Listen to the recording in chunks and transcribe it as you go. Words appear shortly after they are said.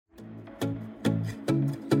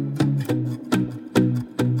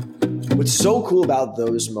What's so cool about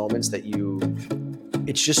those moments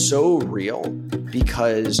it's just so real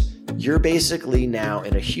because you're basically now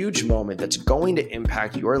in a huge moment that's going to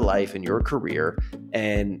impact your life and your career,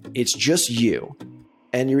 and it's just you.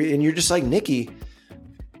 And you're just like, Nikki,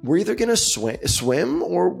 we're either going to swim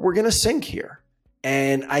or we're going to sink here.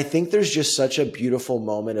 And I think there's just such a beautiful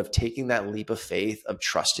moment of taking that leap of faith, of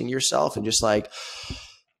trusting yourself and just like,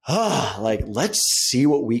 let's see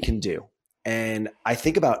what we can do. And I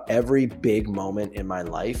think about every big moment in my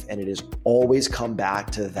life, and it has always come back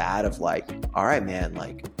to that of like, all right, man,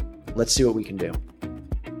 like, let's see what we can do.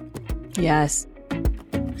 Yes.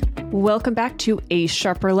 Welcome back to A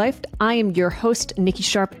Sharper Life. I am your host, Nikki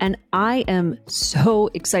Sharp, and I am so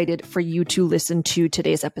excited for you to listen to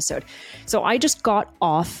today's episode. So I just got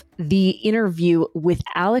off the interview with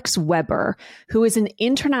Alex Weber, who is an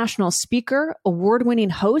international speaker, award-winning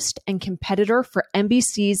host, and competitor for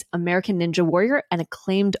NBC's American Ninja Warrior and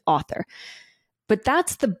acclaimed author. But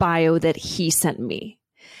that's the bio that he sent me.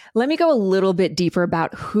 Let me go a little bit deeper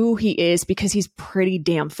about who he is because he's pretty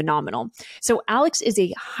damn phenomenal. So Alex is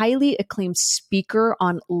a highly acclaimed speaker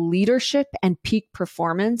on leadership and peak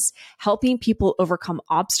performance, helping people overcome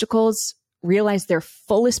obstacles, realize their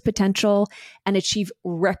fullest potential, and achieve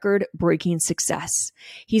record-breaking success.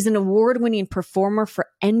 He's an award-winning performer for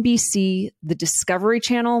NBC, the Discovery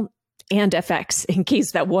Channel, and FX, in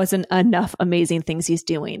case that wasn't enough amazing things he's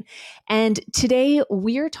doing. And today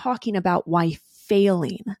we're talking about why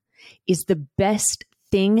failing is the best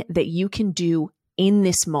thing that you can do in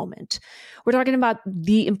this moment. We're talking about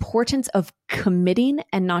the importance of committing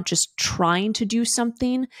and not just trying to do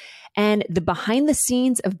something, and the behind the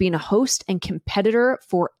scenes of being a host and competitor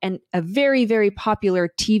for a very, very popular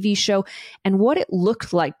TV show, and what it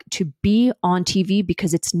looked like to be on TV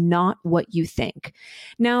because it's not what you think.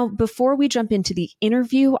 Now, before we jump into the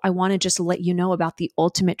interview, I want to just let you know about the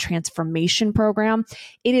Ultimate Transformation Program.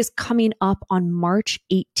 It is coming up on March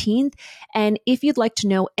 18th. And if you'd like to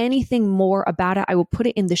know anything more about it, I will put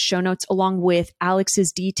it in the show notes along with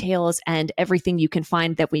Alex's details and everything you can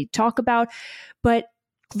find that we talk about. But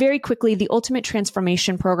very quickly, the Ultimate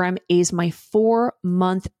Transformation Program is my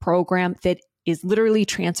 4-month program that is literally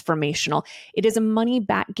transformational. It is a money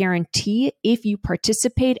back guarantee. If you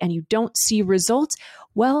participate and you don't see results,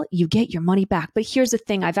 well, you get your money back. But here's the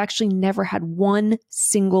thing. I've actually never had one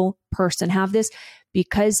single person have this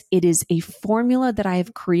because it is a formula that I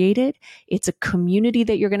have created. It's a community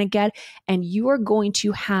that you're going to get, and you are going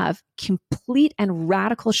to have complete and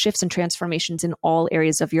radical shifts and transformations in all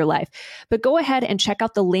areas of your life. But go ahead and check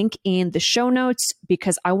out the link in the show notes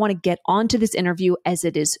because I want to get onto this interview as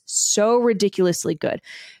it is so ridiculously good.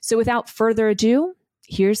 So without further ado,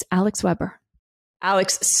 here's Alex Weber.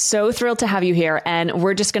 Alex, so thrilled to have you here, and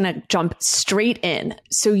we're just going to jump straight in.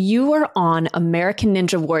 So you are on American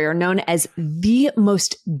Ninja Warrior, known as the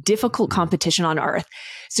most difficult competition on earth.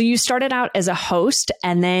 So you started out as a host,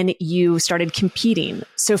 and then you started competing.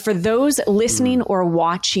 So for those listening or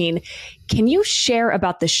watching, can you share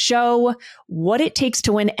about the show, what it takes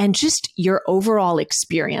to win, and just your overall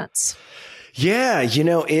experience? Yeah,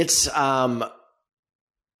 it's...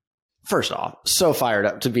 First off, so fired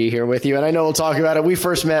up to be here with you. And I know we'll talk about it. We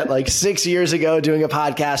first met like 6 years ago doing a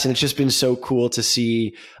podcast, and it's just been so cool to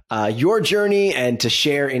see your journey and to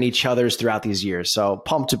share in each other's throughout these years. So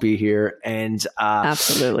pumped to be here. And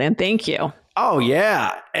absolutely. And thank you. Oh,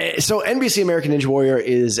 yeah. So NBC American Ninja Warrior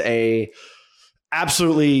is a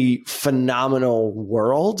absolutely phenomenal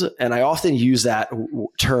world. And I often use that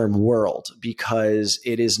term world because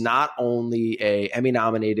it is not only a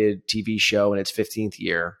Emmy-nominated TV show in its 15th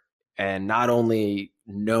year, and not only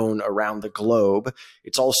known around the globe,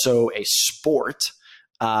 it's also a sport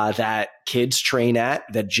that kids train at,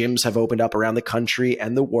 that gyms have opened up around the country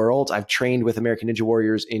and the world. I've trained with American Ninja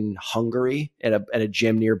Warriors in Hungary at a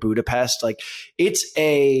gym near Budapest. Like it's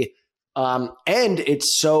and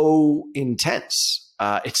it's so intense.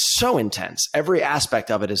 It's so intense. Every aspect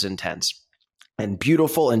of it is intense and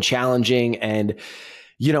beautiful and challenging. And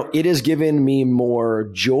it has given me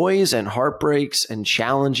more joys and heartbreaks and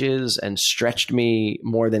challenges and stretched me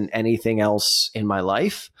more than anything else in my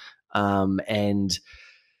life. And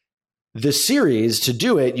the series, to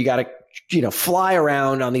do it, you got to, fly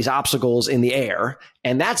around on these obstacles in the air.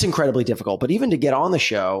 And that's incredibly difficult. But even to get on the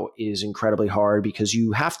show is incredibly hard because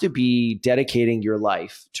you have to be dedicating your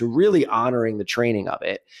life to really honoring the training of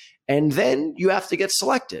it. And then you have to get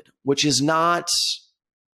selected, which is not...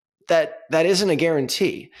 That isn't a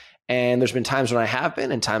guarantee. And there's been times when I have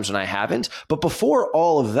been and times when I haven't. But before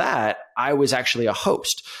all of that, I was actually a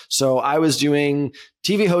host. So I was doing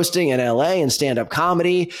TV hosting in LA and stand-up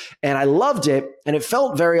comedy, and I loved it. And it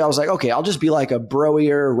felt I was like, okay, I'll just be like a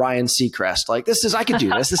broier Ryan Seacrest. Like, I could do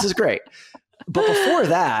this. This is great. But before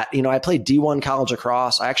that, I played D1 college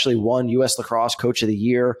lacrosse. I actually won US Lacrosse Coach of the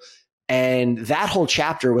Year. And that whole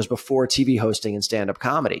chapter was before TV hosting and stand-up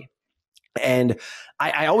comedy. And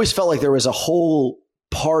I always felt like there was a whole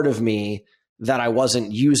part of me that I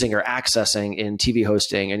wasn't using or accessing in TV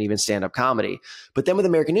hosting and even stand-up comedy. But then with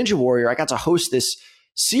American Ninja Warrior, I got to host this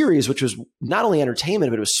series, which was not only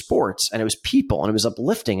entertainment, but it was sports and it was people and it was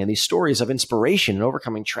uplifting and these stories of inspiration and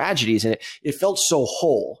overcoming tragedies. And it felt so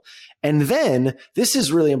whole. And then this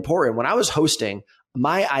is really important. When I was hosting,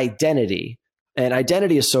 my identity, and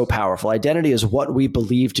identity is so powerful. Identity is what we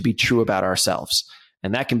believe to be true about ourselves.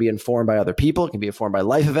 And that can be informed by other people. It can be informed by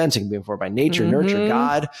life events. It can be informed by nature, nurture,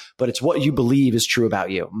 God, but it's what you believe is true about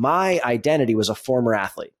you. My identity was a former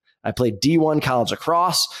athlete. I played D1 college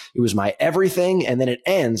lacrosse. It was my everything. And then it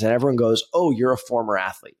ends and everyone goes, oh, you're a former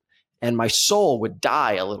athlete. And my soul would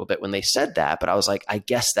die a little bit when they said that. But I was like, I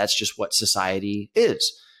guess that's just what society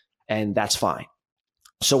is. And that's fine.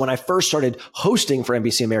 So when I first started hosting for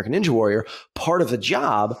NBC American Ninja Warrior, part of the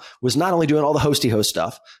job was not only doing all the hosty host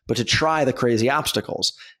stuff, but to try the crazy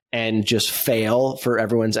obstacles and just fail for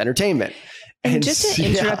everyone's entertainment. And just to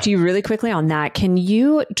interrupt you really quickly on that, can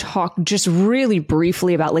you talk just really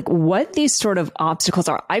briefly about like what these sort of obstacles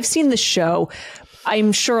are? I've seen the show.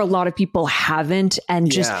 I'm sure a lot of people haven't.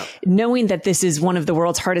 And just knowing that this is one of the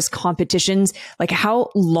world's hardest competitions, like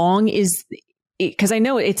how long is because I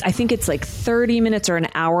know I think it's like 30 minutes or an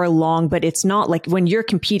hour long, but it's not like when you're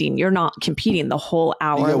competing, you're not competing the whole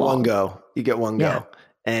hour long. You get one go.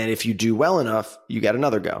 And if you do well enough, you get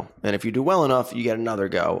another go. And if you do well enough, you get another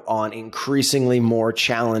go on increasingly more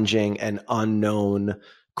challenging and unknown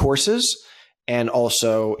courses. And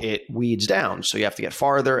also it weeds down. So you have to get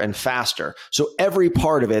farther and faster. So every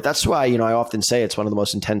part of it, that's why, I often say it's one of the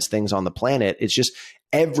most intense things on the planet. It's just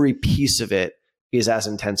every piece of it is as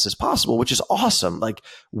intense as possible, which is awesome. Like,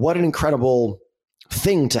 what an incredible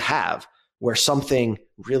thing to have where something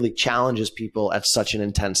really challenges people at such an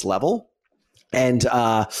intense level. And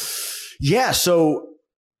so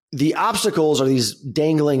the obstacles are these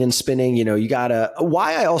dangling and spinning,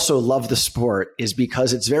 why I also love the sport is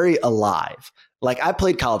because it's very alive. Like I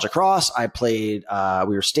played college lacrosse. I played,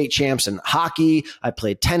 we were state champs in hockey. I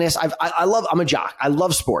played tennis. I'm a jock. I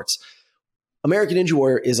love sports. American Ninja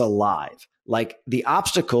Warrior is alive. Like the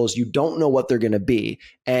obstacles, you don't know what they're going to be.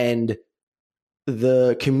 And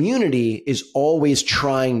the community is always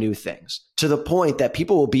trying new things to the point that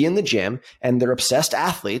people will be in the gym and they're obsessed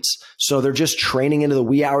athletes. So they're just training into the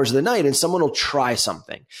wee hours of the night and someone will try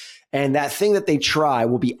something. And that thing that they try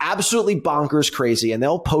will be absolutely bonkers crazy. And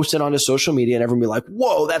they'll post it onto social media and everyone will be like,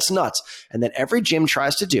 whoa, that's nuts. And then every gym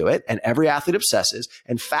tries to do it and every athlete obsesses.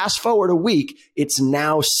 And fast forward a week, it's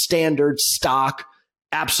now standard stock.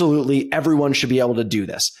 Absolutely, everyone should be able to do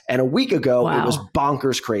this. And a week ago, It was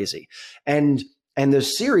bonkers crazy. And the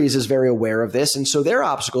series is very aware of this. And so their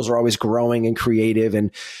obstacles are always growing and creative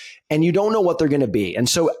and you don't know what they're going to be. And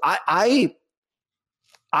so I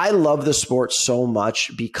love the sport so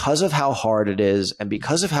much because of how hard it is and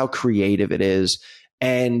because of how creative it is.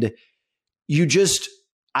 And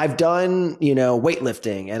I've done,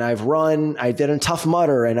 weightlifting and I did a Tough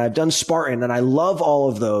Mudder and I've done Spartan and I love all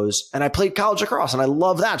of those. And I played college lacrosse and I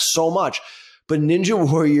love that so much. But Ninja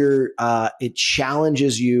Warrior, it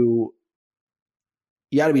challenges you.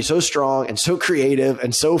 You got to be so strong and so creative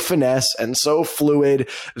and so finesse and so fluid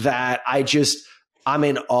that I'm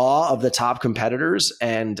in awe of the top competitors.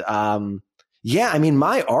 And,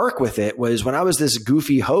 my arc with it was when I was this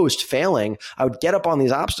goofy host failing, I would get up on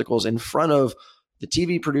these obstacles in front of the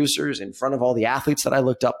TV producers, in front of all the athletes that I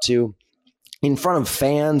looked up to, in front of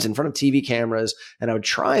fans, in front of TV cameras, and I would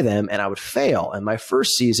try them and I would fail. And my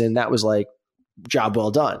first season, that was like, job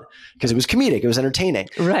well done, because it was comedic, it was entertaining.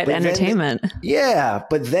 Right, but entertainment.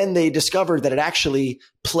 But then they discovered that it actually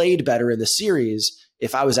played better in the series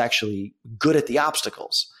if I was actually good at the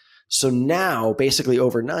obstacles. So now, basically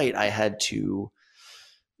overnight, I had to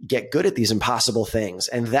get good at these impossible things.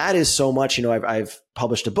 And that is so much, I've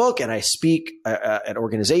published a book and I speak at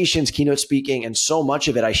organizations, keynote speaking, and so much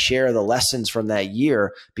of it, I share the lessons from that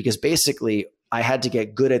year because basically I had to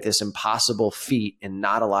get good at this impossible feat in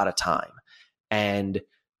not a lot of time. And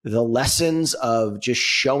the lessons of just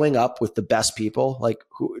showing up with the best people, like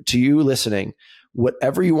to you listening,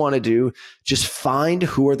 whatever you want to do, just find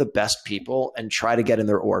who are the best people and try to get in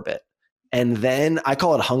their orbit. And then I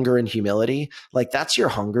call it hunger and humility. Like that's your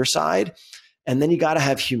hunger side. And then you got to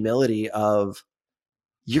have humility of,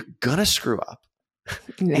 you're going to screw up.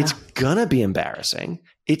 Yeah. It's going to be embarrassing.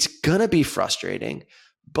 It's going to be frustrating.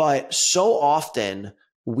 But so often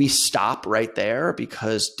we stop right there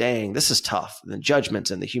because, dang, this is tough. The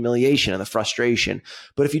judgments and the humiliation and the frustration.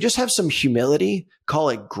 But if you just have some humility, call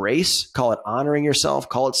it grace, call it honoring yourself,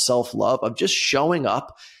 call it self-love, of just showing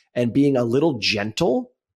up and being a little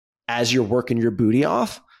gentle as you're working your booty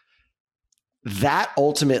off, that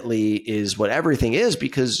ultimately is what everything is,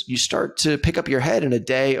 because you start to pick up your head in a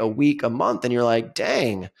day, a week, a month, and you're like,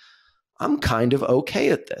 dang, I'm kind of okay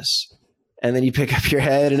at this. And then you pick up your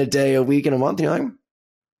head in a day, a week, and a month, and you're like,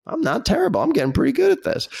 I'm not terrible. I'm getting pretty good at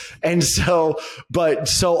this. And so, but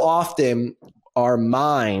so often our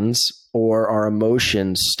minds or our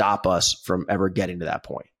emotions stop us from ever getting to that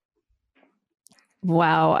point.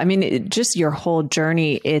 Wow. I mean, just your whole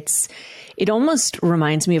journey, it almost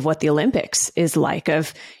reminds me of what the Olympics is like.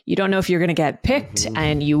 Of, you don't know if you're going to get picked,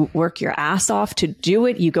 and you work your ass off to do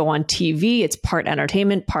it. You go on TV. It's part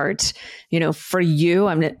entertainment, part, for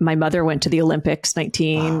you. My mother went to the Olympics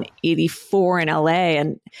 1984 in LA,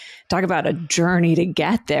 and talk about a journey to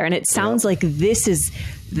get there. And it sounds like this is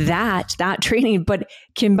that training, but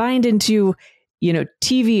combined into,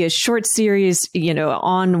 TV, a short series,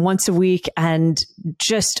 on once a week, and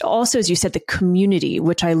just also, as you said, the community,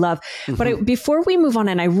 which I love. But before we move on,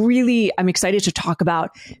 and I'm excited to talk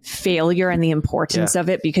about failure and the importance of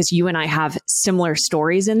it, because you and I have similar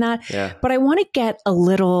stories in that. Yeah. But I want to get a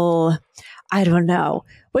little, I don't know,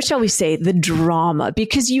 what shall we say, the drama,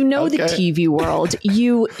 because the TV world,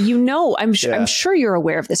 I'm sure you're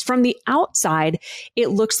aware of this. From the outside, it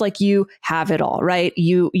looks like you have it all, right?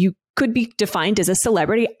 You could be defined as a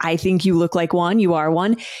celebrity. I think you look like one. You are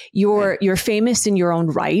one. You're famous in your own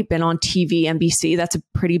right, been on TV, NBC. That's a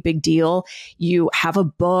pretty big deal. You have a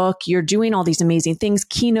book. You're doing all these amazing things,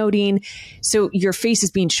 keynoting. So your face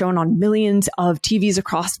is being shown on millions of TVs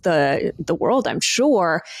across the world, I'm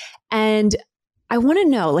sure. And I want to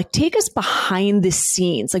know, take us behind the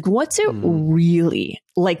scenes. What's it really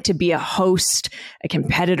like to be a host, a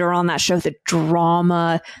competitor on that show, the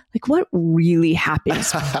drama? What really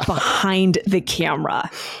happens behind the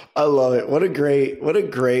camera? I love it. What a great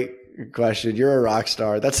question. You're a rock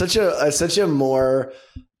star. That's such a more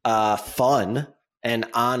fun and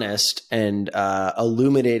honest and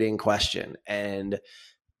illuminating question. And,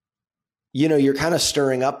 you're kind of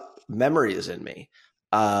stirring up memories in me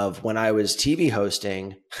of when I was TV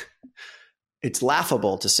hosting. It's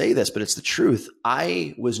laughable to say this, but it's the truth.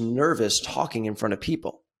 I was nervous talking in front of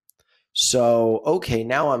people. So, okay,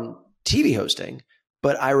 now I'm TV hosting,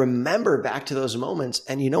 but I remember back to those moments,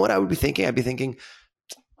 and you know what I would be thinking? I'd be thinking,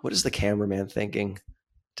 what is the cameraman thinking?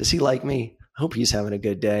 Does he like me? I hope he's having a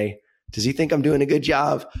good day. Does he think I'm doing a good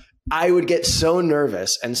job? I would get so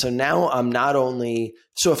nervous. And so now I'm not only,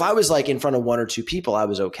 so if I was in front of one or two people, I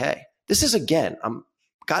was okay. This is, again,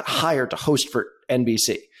 got hired to host for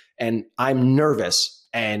NBC, and I'm nervous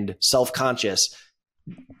and self-conscious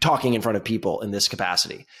talking in front of people in this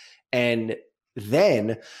capacity. And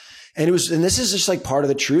this is just part of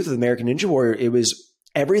the truth of American Ninja Warrior.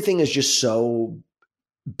 Everything is just so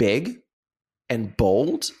big and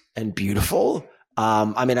bold and beautiful. I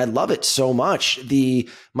love it so much.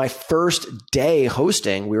 My first day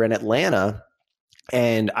hosting, we were in Atlanta,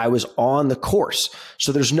 and I was on the course.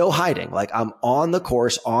 So there's no hiding. I'm on the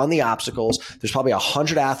course, on the obstacles. There's probably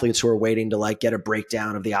 100 athletes who are waiting to get a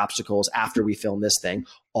breakdown of the obstacles after we film this thing.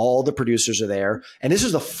 All the producers are there. And this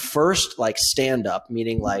is the first stand up,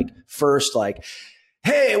 meaning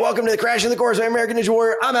hey, welcome to the Crash in the Course by American Ninja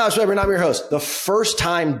Warrior. I'm Alex Weber and I'm your host. The first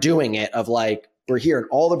time doing it of we're here and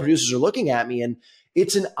all the producers are looking at me, and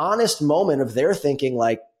it's an honest moment of their thinking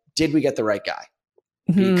did we get the right guy?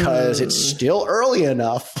 Because it's still early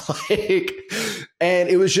enough. And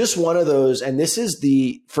it was just one of those. And this is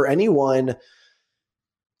for anyone,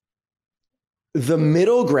 the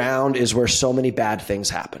middle ground is where so many bad things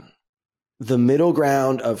happen. The middle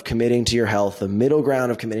ground of committing to your health, the middle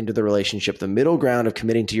ground of committing to the relationship, the middle ground of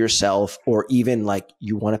committing to yourself, or even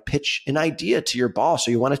you want to pitch an idea to your boss,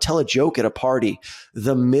 or you want to tell a joke at a party.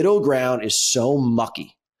 The middle ground is so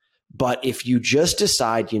mucky. But if you just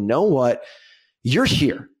decide, you know what? You're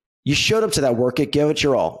here. You showed up to that work, give it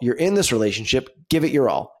your all. You're in this relationship, give it your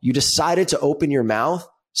all. You decided to open your mouth,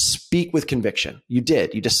 speak with conviction. You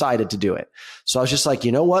did. You decided to do it. So I was just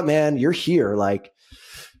you know what, man, you're here.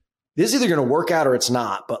 This is either going to work out or it's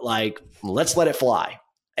not, but let's let it fly.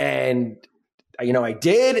 And, I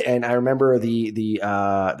did. And I remember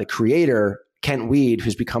the creator, Kent Weed,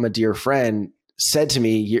 who's become a dear friend, said to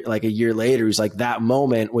me a year later, he's that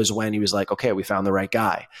moment was when he was okay, we found the right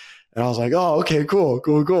guy. And I was like, oh, okay, cool.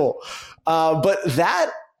 But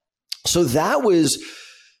that was,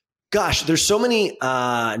 gosh, there's so many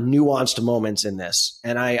nuanced moments in this.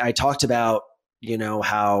 And I talked about,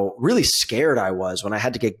 how really scared I was when I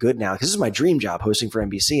had to get good now, because this is my dream job, hosting for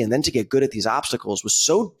NBC. And then to get good at these obstacles was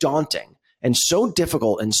so daunting and so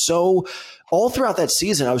difficult. And so all throughout that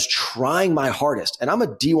season, I was trying my hardest. And I'm a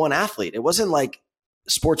D1 athlete. It wasn't like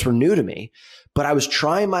sports were new to me, but I was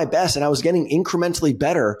trying my best and I was getting incrementally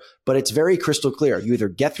better. But it's very crystal clear. You either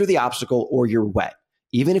get through the obstacle or you're wet.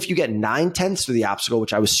 Even if you get 9/10 through the obstacle,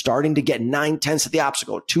 which I was starting to get 9/10 of the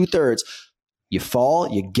obstacle, 2/3, you fall,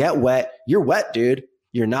 you get wet. You're wet, dude.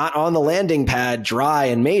 You're not on the landing pad dry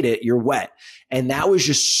and made it. You're wet. And that was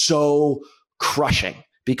just so crushing,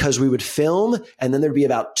 because we would film and then there'd be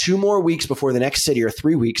about 2 more weeks before the next city, or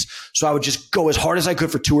 3 weeks. So I would just go as hard as I could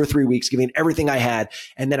for 2 or 3 weeks, giving everything I had.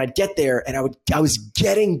 And then I'd get there and I was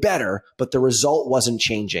getting better, but the result wasn't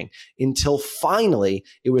changing until finally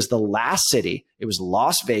it was the last city. It was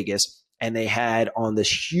Las Vegas. And they had on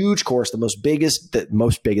this huge course, the biggest,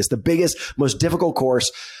 most difficult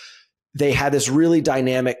course, they had this really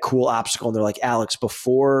dynamic, cool obstacle. And they're like, Alex,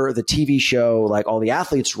 before the TV show, like all the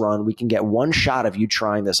athletes run, we can get one shot of you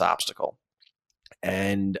trying this obstacle.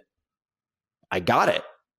 And I got it.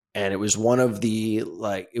 And it was one of the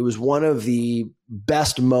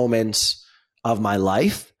best moments of my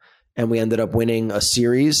life. And we ended up winning a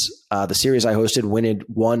series. The series I hosted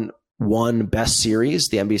won Best Series,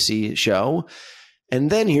 the NBC show. And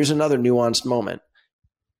then here's another nuanced moment.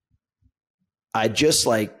 I just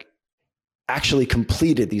actually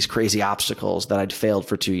completed these crazy obstacles that I'd failed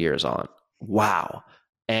for 2 years on. Wow.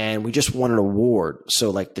 And we just won an award.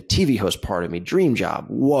 So the TV host part of me, dream job.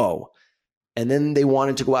 Whoa. And then they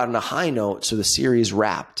wanted to go out on a high note. So the series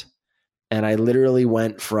wrapped. And I literally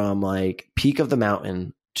went from peak of the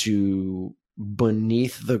mountain to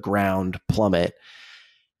beneath the ground plummet.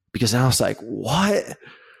 Because I was like, what?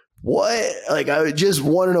 I just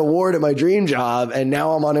won an award at my dream job and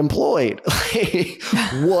now I'm unemployed.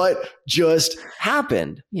 What just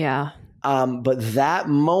happened? Yeah. But that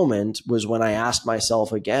moment was when I asked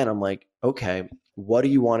myself again, I'm like, okay, what do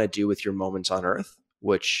you want to do with your moments on earth?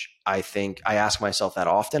 Which I think I ask myself that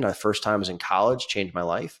often. The first time I was in college, changed my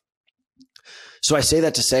life. So I say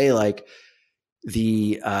that to say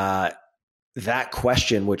that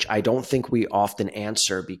question, which I don't think we often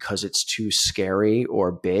answer because it's too scary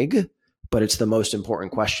or big, but it's the most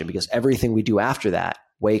important question, because everything we do after that,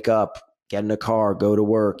 wake up, get in a car, go to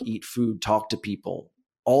work, eat food, talk to people,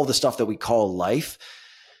 all the stuff that we call life,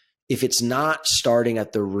 if it's not starting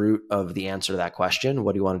at the root of the answer to that question,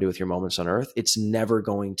 what do you want to do with your moments on earth? It's never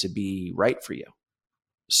going to be right for you.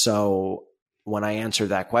 So when I answered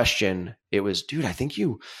that question, it was, dude, I think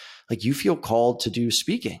you feel called to do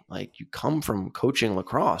speaking. You come from coaching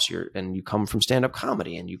lacrosse, and you come from stand-up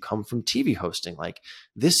comedy, and you come from TV hosting.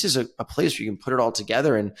 This is a place where you can put it all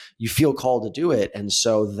together and you feel called to do it. And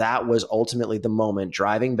so that was ultimately the moment,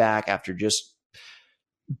 driving back after just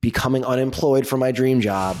becoming unemployed for my dream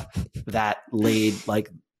job, that laid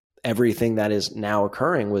everything that is now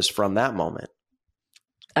occurring was from that moment.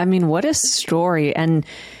 I mean, what a story. And,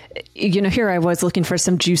 here I was looking for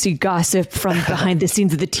some juicy gossip from behind the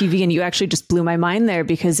scenes of the TV, and you actually just blew my mind there,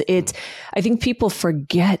 because I think people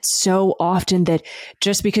forget so often that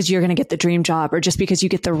just because you're going to get the dream job, or just because you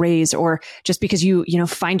get the raise, or just because you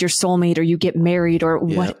find your soulmate, or you get married, or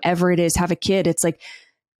whatever it is, have a kid, it's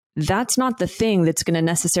that's not the thing that's going to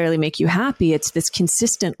necessarily make you happy. It's this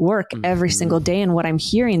consistent work every single day. And what I'm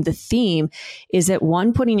hearing, the theme is that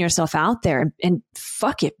putting yourself out there and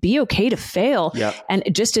fuck it, be okay to fail. Yep. And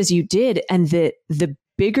just as you did, and the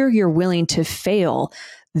bigger you're willing to fail,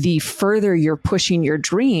 the further you're pushing your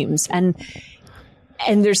dreams. And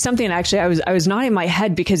there's something actually I was nodding my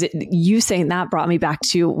head, because you saying that brought me back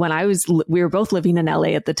to when we were both living in LA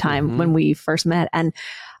at the time when we first met. And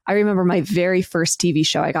I remember my very first TV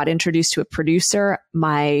show. I got introduced to a producer.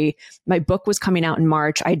 My book was coming out in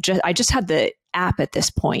March. I just had the app at this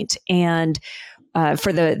point, and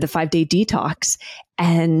for the 5-day detox.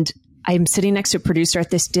 And I'm sitting next to a producer at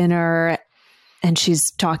this dinner, and she's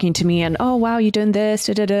talking to me, and, oh, wow, you done this,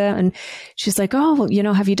 da, da, da. And she's like, oh,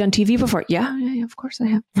 well, have you done TV before? Yeah, of course I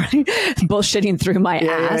have. Right? Bullshitting through my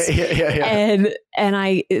ass. Yeah. And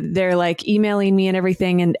they're emailing me and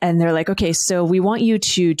everything. And they're like, okay, so we want you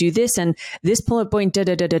to do this and this bullet point, da,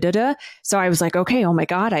 da, da, da, da, da. So I was like, okay, oh my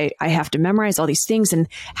God, I have to memorize all these things and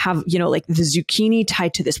have, the zucchini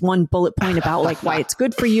tied to this one bullet point about why it's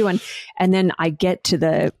good for you. And then I get to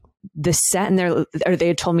the set, and they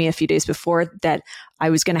had told me a few days before that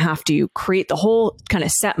I was going to have to create the whole kind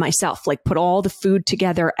of set myself, put all the food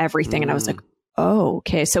together, everything. And I was like, oh,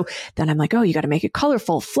 okay. So then I'm like, oh, you got to make it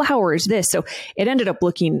colorful, flowers, this. So it ended up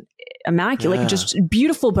looking immaculate, just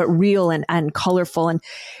beautiful, but real and colorful. And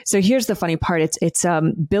so here's the funny part. It's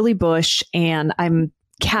Billy Bush and I'm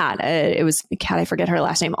Kat. It was Kat, I forget her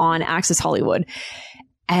last name, on Access Hollywood.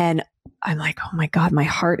 And I'm like, oh my God, my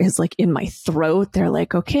heart is like in my throat. They're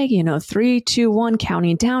like, okay, 3, 2, 1,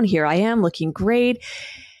 counting down. Here I am looking great.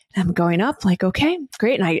 And I'm going up like, okay,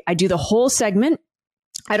 great. And I do the whole segment.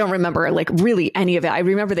 I don't remember like really any of it. I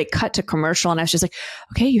remember they cut to commercial and I was just like,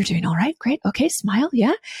 okay, you're doing all right. Great. Okay. Smile.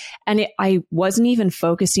 Yeah. And I wasn't even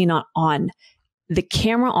focusing on the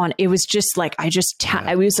camera on. It was just like,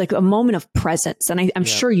 it was like a moment of presence. And I'm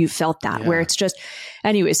sure you felt that where it's just,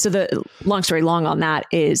 anyway, so the long story long on that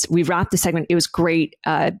is we wrapped the segment. It was great.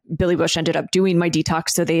 Billy Bush ended up doing my detox.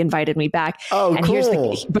 So they invited me back. Oh, and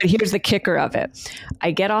cool. Here's the kicker of it.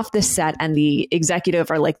 I get off the set and the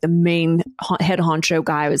executive or like the main head honcho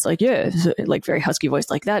guy was like, yeah, like very husky voice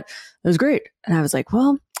like that. It was great. And I was like,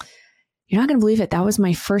 well, you're not going to believe it. That was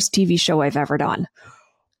my first TV show I've ever done.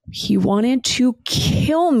 He wanted to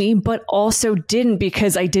kill me, but also didn't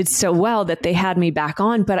because I did so well that they had me back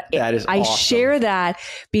on. But I share that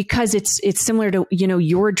because it's similar to,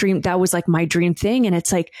 your dream. That was like my dream thing. And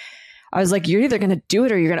it's like, I was like, you're either going to do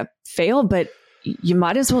it or you're going to fail, but you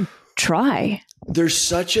might as well try.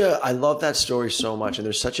 I love that story so much. And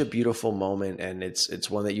there's such a beautiful moment. And it's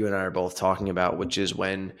one that you and I are both talking about, which is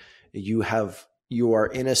when you are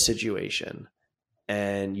in a situation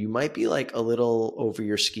and you might be like a little over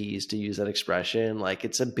your skis, to use that expression. Like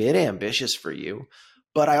it's a bit ambitious for you.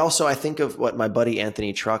 But I think of what my buddy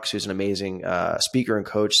Anthony Trucks, who's an amazing speaker and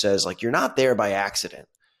coach, says, like, you're not there by accident.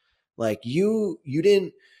 Like you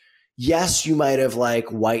didn't, yes, you might have like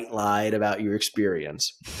white lied about your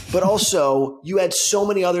experience, but also you had so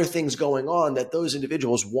many other things going on that those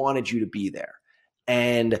individuals wanted you to be there.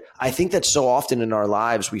 And I think that so often in our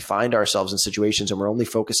lives, we find ourselves in situations and we're only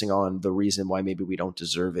focusing on the reason why maybe we don't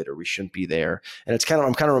deserve it or we shouldn't be there. And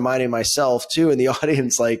I'm kind of reminding myself too in the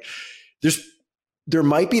audience, like there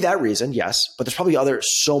might be that reason, yes, but there's probably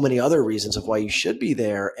so many other reasons of why you should be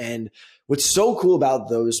there. And what's so cool about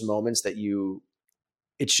those moments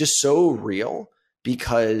it's just so real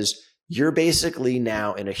because you're basically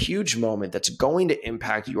now in a huge moment that's going to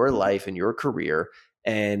impact your life and your career.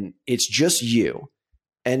 And it's just you.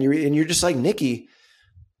 And you're just like, Nikki,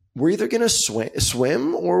 we're either going to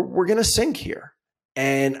swim or we're going to sink here.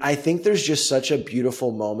 And I think there's just such a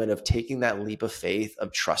beautiful moment of taking that leap of faith,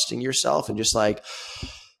 of trusting yourself and just like,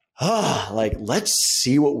 let's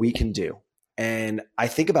see what we can do. And I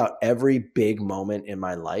think about every big moment in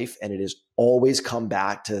my life, and it has always come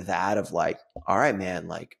back to that of like, all right, man,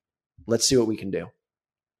 like, let's see what we can do.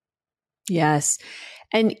 Yes.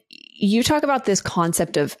 And you talk about this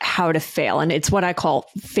concept of how to fail, and it's what I call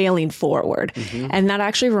failing forward. Mm-hmm. And that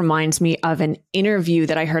actually reminds me of an interview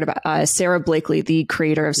that I heard about Sarah Blakely, the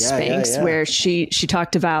creator of Spanx, where she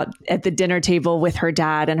talked about at the dinner table with her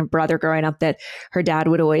dad and her brother growing up that her dad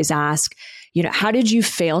would always ask, how did you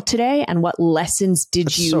fail today? And what lessons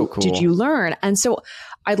did you learn? And so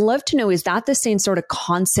I'd love to know, is that the same sort of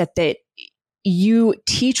concept that you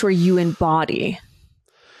teach or you embody?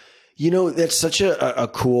 That's such a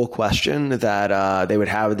cool question that they would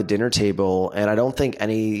have at the dinner table. And I don't think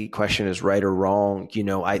any question is right or wrong.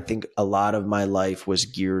 I think a lot of my life was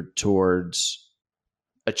geared towards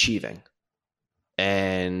achieving.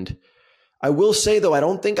 And I will say, though, I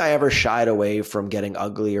don't think I ever shied away from getting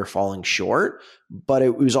ugly or falling short. But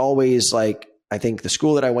it was always like, I think the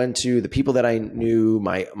school that I went to, the people that I knew,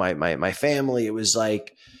 my family, it was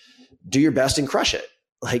like, do your best and crush it.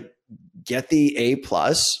 Like, get the A+,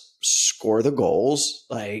 score the goals,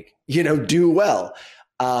 do well.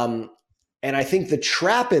 And I think the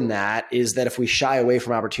trap in that is that if we shy away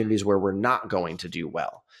from opportunities where we're not going to do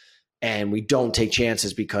well and we don't take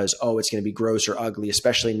chances because, it's going to be gross or ugly,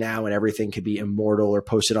 especially now when everything could be immortal or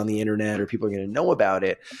posted on the internet or people are going to know about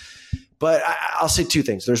it. But I'll say two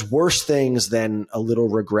things. There's worse things than a little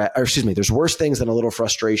regret, there's worse things than a little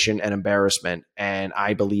frustration and embarrassment. And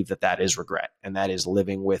I believe that is regret. And that is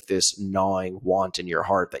living with this gnawing want in your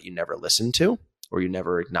heart that you never listened to, or you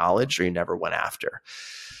never acknowledged, or you never went after.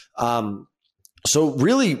 So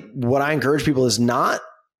really what I encourage people is not,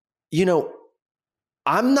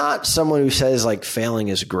 I'm not someone who says like failing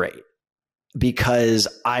is great, because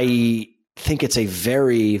I think it's a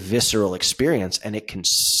very visceral experience and it can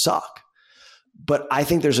suck. But I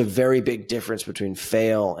think there's a very big difference between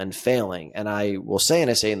fail and failing. And I will say, and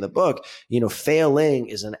I say in the book, failing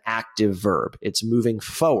is an active verb. It's moving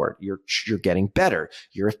forward. You're getting better.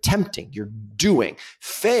 You're attempting. You're doing.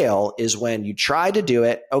 Fail is when you tried to do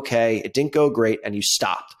it. Okay, it didn't go great and you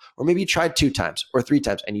stopped. or maybe you tried 2 times or 3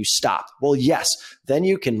 times and you stopped. Well, yes, then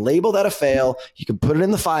you can label that a fail. You can put it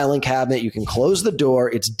in the filing cabinet. You can close the door.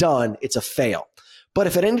 It's done. It's a fail. But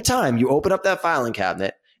if at any time you open up that filing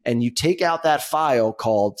cabinet and you take out that file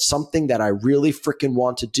called something that I really freaking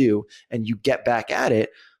want to do and you get back at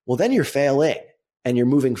it, well, then you're failing and you're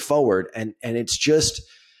moving forward. And it's just,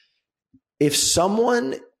 if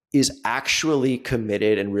someone is actually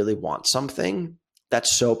committed and really wants something,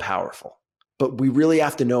 that's so powerful. But we really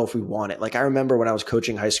have to know if we want it. Like, I remember when I was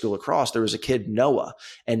coaching high school lacrosse, there was a kid, Noah,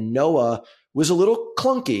 and Noah was a little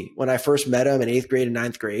clunky when I first met him in 8th grade and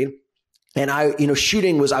 9th grade. And I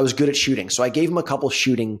was good at shooting. So I gave him a couple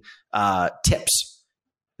shooting tips.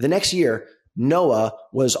 The next year, Noah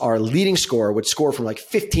was our leading scorer, would score from like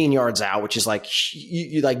 15 yards out, which is like,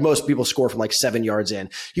 like most people score from like 7 yards in.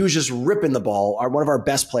 He was just ripping the ball, one of our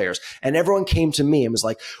best players. And everyone came to me and was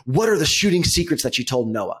like, what are the shooting secrets that you told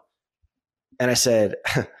Noah? And I said,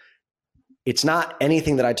 it's not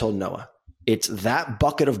anything that I told Noah. It's that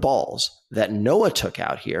bucket of balls that Noah took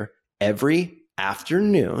out here every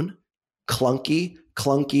afternoon. Clunky,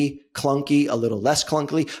 clunky, clunky, a little less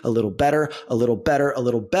clunky, a little better, a little better, a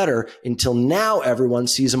little better, until now everyone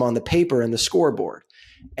sees him on the paper and the scoreboard.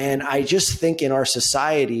 And I just think in our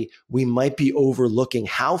society, we might be overlooking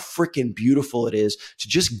how freaking beautiful it is to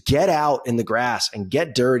just get out in the grass and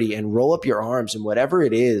get dirty and roll up your arms and whatever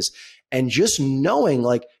it is. And just knowing,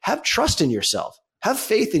 like, have trust in yourself, have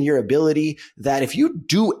faith in your ability that if you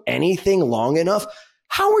do anything long enough,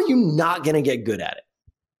 how are you not going to get good at it?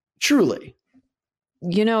 Truly.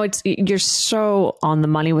 You know, you're so on the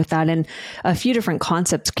money with that. And a few different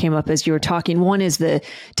concepts came up as you were talking. One is the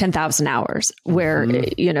 10,000 hours where,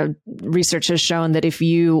 research has shown that if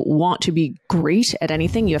you want to be great at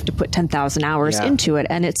anything, you have to put 10,000 hours into it.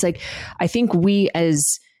 And it's like, I think we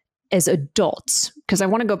as adults, because I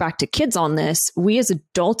want to go back to kids on this, we as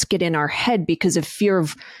adults get in our head because of fear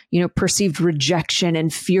of, perceived rejection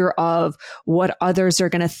and fear of what others are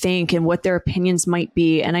going to think and what their opinions might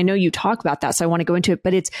be. And I know you talk about that, so I want to go into it,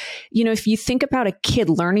 but it's, if you think about a kid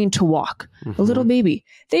learning to walk, a little baby,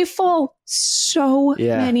 they fall so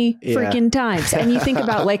many freaking times. And you think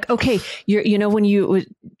about like, okay, when you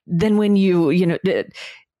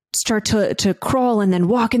start to crawl and then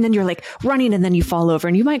walk, and then you're like running and then you fall over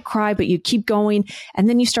and you might cry, but you keep going. And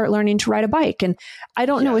then you start learning to ride a bike. And I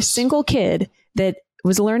don't know a single kid that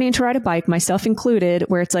was learning to ride a bike, myself included,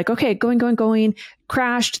 where it's like, okay, going,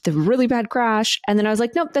 crashed, the really bad crash. And then I was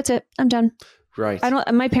like, nope, that's it. I'm done. Right.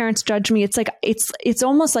 My parents judge me. It's like, it's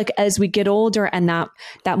almost like as we get older and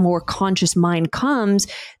that more conscious mind comes,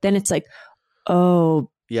 then it's like, oh,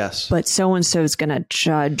 yes, but so-and-so is going to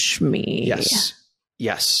judge me.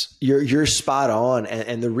 Yes, you're spot on.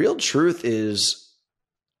 And the real truth is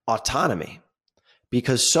autonomy.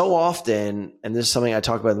 Because so often, and this is something I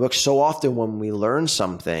talk about in the book, so often when we learn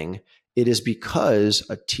something, it is because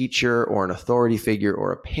a teacher or an authority figure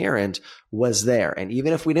or a parent was there. And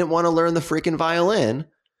even if we didn't want to learn the freaking violin,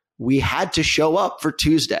 we had to show up for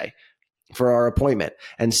Tuesday for our appointment.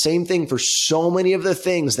 And same thing for so many of the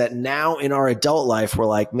things that now in our adult life, we're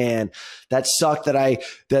like, man, that sucked that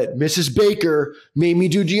Mrs. Baker made me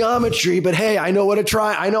do geometry, but hey, I know what to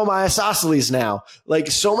try. I know my isosceles now. Like,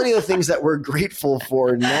 so many of the things that we're grateful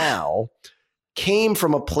for now came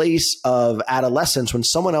from a place of adolescence when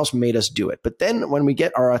someone else made us do it. But then when we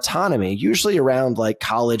get our autonomy, usually around like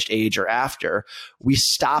college age or after, we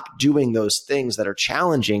stop doing those things that are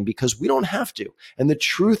challenging because we don't have to. And the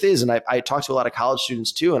truth is, and I talk to a lot of college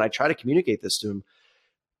students too, and I try to communicate this to them,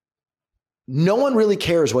 no one really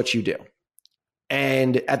cares what you do.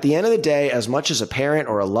 And at the end of the day, as much as a parent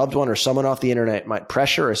or a loved one or someone off the internet might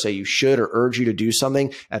pressure or say you should or urge you to do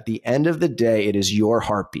something, at the end of the day, it is your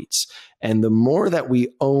heartbeats. And the more that we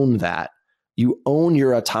own that, you own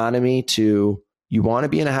your autonomy to, you want to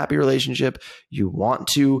be in a happy relationship, you want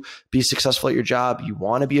to be successful at your job, you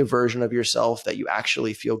want to be a version of yourself that you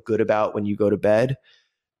actually feel good about when you go to bed.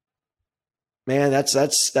 Man, that's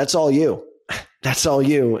all you. That's all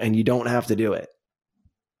you, and you don't have to do it.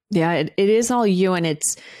 Yeah, it is all you. And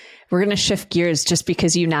we're going to shift gears just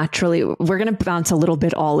because we're going to bounce a little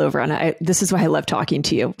bit all over. And this is why I love talking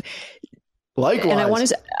to you. Likewise. And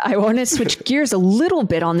I want to switch gears a little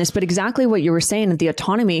bit on this, but exactly what you were saying, the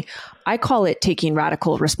autonomy. I call it taking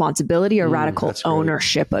radical responsibility or radical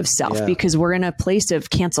ownership of self, because we're in a place of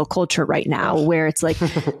cancel culture right now where it's like,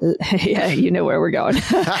 yeah, you know where we're going.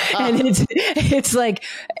 And it's like,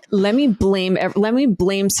 let me blame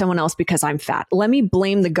someone else because I'm fat. Let me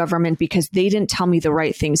blame the government because they didn't tell me the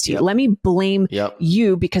right things to you. Let me blame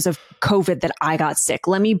you because of COVID that I got sick.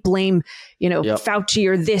 Let me blame, Fauci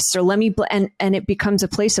or this, or let me, and it becomes a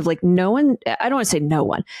place of like, no one, I don't want to say no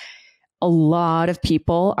one. A lot of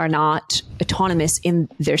people are not autonomous in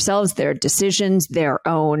themselves, their decisions, their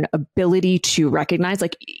own ability to recognize,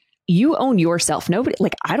 like, you own yourself. Nobody,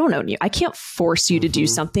 like, I don't own you. I can't force you to do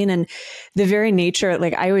something. And the very nature,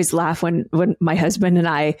 like, I always laugh when my husband and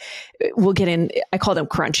I will get in, I call them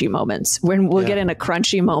crunchy moments, when we'll get in a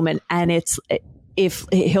crunchy moment, and it's, if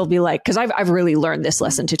he'll be like, cause I've really learned this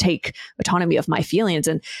lesson to take autonomy of my feelings,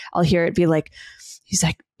 and I'll hear it be like, he's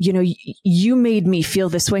like, you made me feel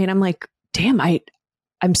this way. And I'm like, damn,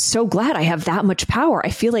 I'm so glad I have that much power. I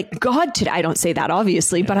feel like God today. I don't say that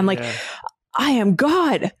obviously, but I'm like, I am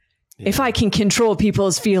God. If I can control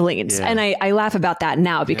people's feelings. And I laugh about that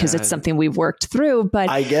now because it's something we've worked through, but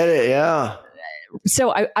I get it. Yeah.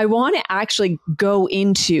 So I want to actually go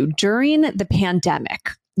into, during the pandemic,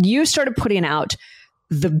 you started putting out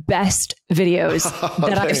the best videos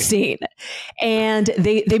that I've seen, and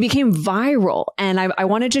they became viral. And I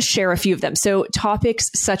want to just share a few of them. So topics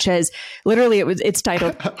such as, literally it's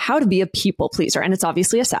titled How to Be a People Pleaser. And it's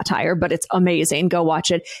obviously a satire, but it's amazing. Go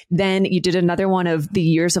watch it. Then you did another one of the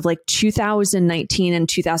years of like 2019 and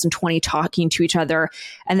 2020 talking to each other.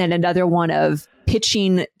 And then another one of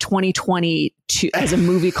pitching 2020 as a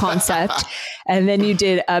movie concept. And then you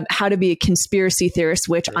did How to Be a Conspiracy Theorist,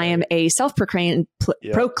 which I am a self-proclaimed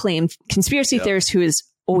conspiracy theorist who has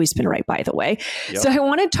always been right, by the way. So I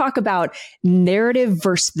want to talk about narrative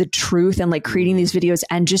versus the truth, and like creating these videos,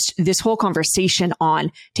 and just this whole conversation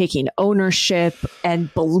on taking ownership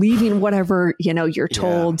and believing whatever, you're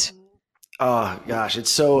told. Oh gosh, it's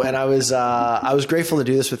so, and I was grateful to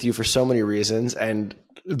do this with you for so many reasons. And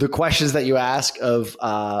the questions that you ask of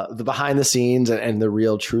the behind the scenes and the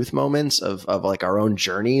real truth moments of like our own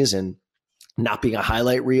journeys, and not being a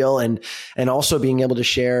highlight reel, and also being able to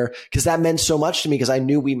share, because that meant so much to me, because I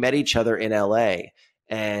knew we met each other in LA,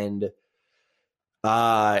 and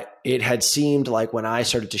it had seemed like when I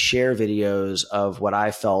started to share videos of what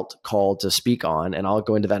I felt called to speak on, and I'll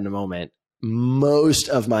go into that in a moment, most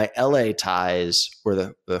of my LA ties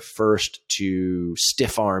were the first to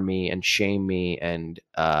stiff arm me and shame me, and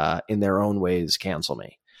in their own ways cancel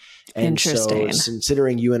me. And interesting. So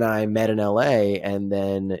considering you and I met in LA, and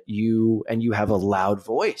then you have a loud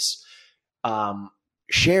voice,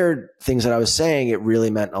 shared things that I was saying, it really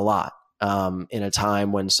meant a lot, in a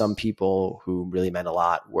time when some people who really meant a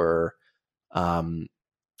lot were kind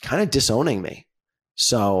of disowning me.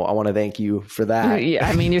 So I want to thank you for that. Yeah,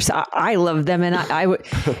 I mean, I love them, and I would,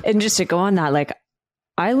 and just to go on that, like,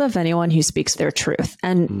 I love anyone who speaks their truth,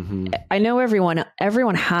 and I know everyone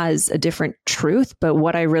has a different truth, but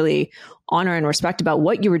what I really honor and respect about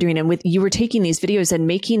what you were doing, and you were taking these videos and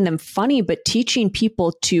making them funny, but teaching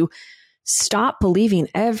people to stop believing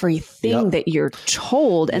everything that you're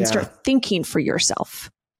told and start thinking for yourself.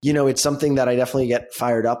 It's something that I definitely get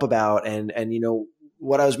fired up about, and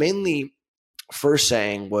what I was mainly first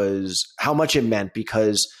saying was how much it meant,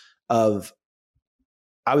 because of,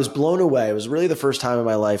 I was blown away. It was really the first time in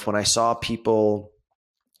my life when I saw people's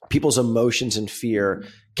emotions and fear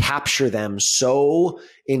capture them so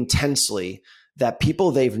intensely, that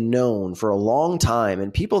people they've known for a long time,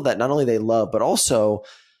 and people that not only they love, but also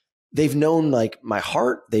they've known like my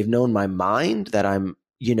heart, they've known my mind, that I'm,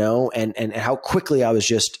 and how quickly I was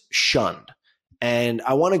just shunned. And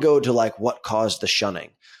I want to go to like what caused the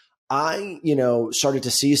shunning. I, started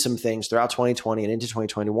to see some things throughout 2020 and into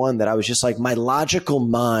 2021 that I was just like, my logical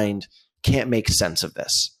mind can't make sense of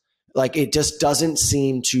this. Like, it just doesn't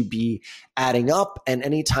seem to be adding up. And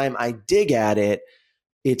anytime I dig at it,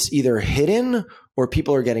 it's either hidden, or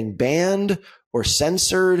people are getting banned or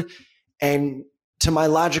censored. And to my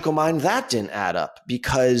logical mind, that didn't add up,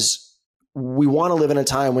 because we want to live in a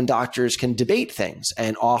time when doctors can debate things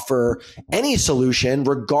and offer any solution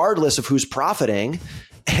regardless of who's profiting.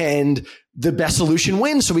 And the best solution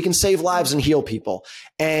wins, so we can save lives and heal people.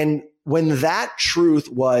 And when that truth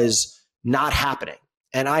was not happening,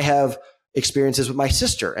 and I have experiences with my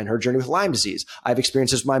sister and her journey with Lyme disease. I have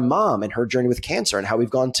experiences with my mom and her journey with cancer, and how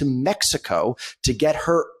we've gone to Mexico to get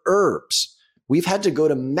her herbs. We've had to go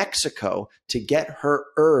to Mexico to get her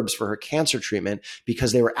herbs for her cancer treatment,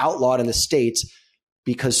 because they were outlawed in the States,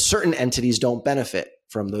 because certain entities don't benefit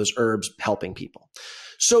from those herbs helping people.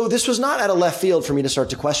 So this was not out of left field for me to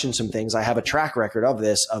start to question some things. I have a track record of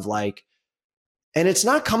this, of like, and it's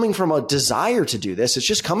not coming from a desire to do this. It's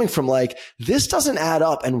just coming from like, this doesn't add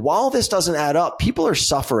up. And while this doesn't add up, people are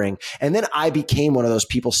suffering. And then I became one of those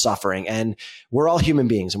people suffering. And we're all human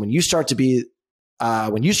beings. And when you start to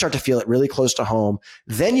feel it really close to home,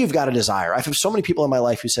 then you've got a desire. I've had so many people in my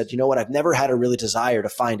life who said, you know what? I've never had a really desire to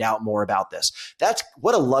find out more about this. That's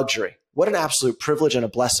what a luxury. What an absolute privilege and a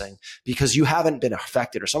blessing, because you haven't been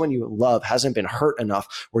affected, or someone you love hasn't been hurt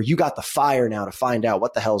enough where you got the fire now to find out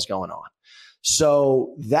what the hell's going on.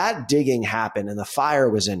 So that digging happened and the fire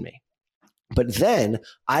was in me. But then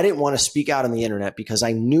I didn't want to speak out on the internet because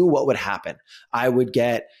I knew what would happen. I would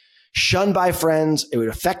get shunned by friends. It would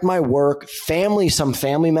affect my work. Some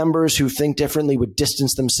family members who think differently would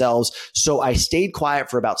distance themselves. So I stayed quiet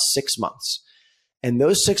for about 6 months. And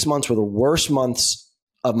those 6 months were the worst months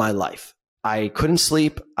of my life. I couldn't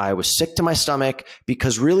sleep. I was sick to my stomach,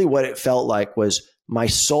 because really what it felt like was my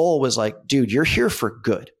soul was like, dude, you're here for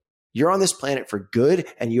good. You're on this planet for good,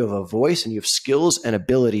 and you have a voice and you have skills and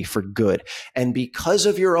ability for good. And because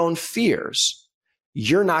of your own fears,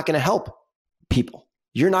 you're not going to help people.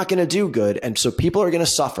 You're not going to do good. And so people are going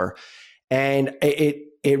to suffer. And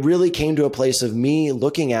it really came to a place of me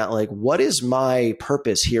looking at like, what is my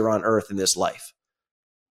purpose here on earth in this life?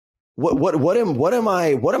 What am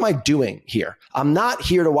I doing here? I'm not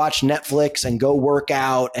here to watch Netflix and go work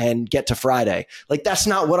out and get to Friday. Like, that's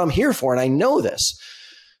not what I'm here for. And I know this.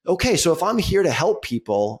 Okay, so if I'm here to help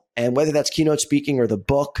people, and whether that's keynote speaking or the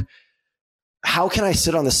book, how can I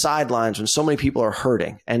sit on the sidelines when so many people are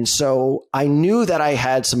hurting? And so I knew that I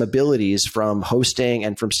had some abilities from hosting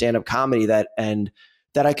and from stand-up comedy that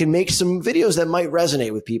I could make some videos that might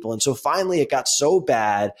resonate with people. And so finally it got so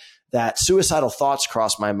bad that suicidal thoughts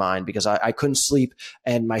crossed my mind, because I couldn't sleep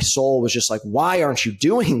and my soul was just like, why aren't you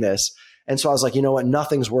doing this? And so I was like, you know what?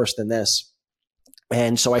 Nothing's worse than this.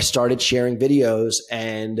 And so I started sharing videos,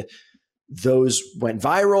 and those went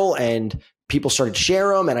viral, and people started to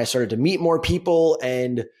share them, and I started to meet more people.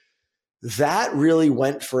 And that really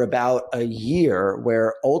went for about a year,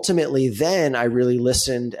 where ultimately then I really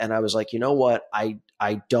listened, and I was like, you know what?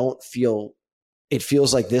 I don't feel, it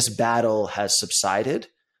feels like this battle has subsided.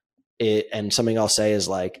 And something I'll say is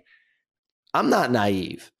like, I'm not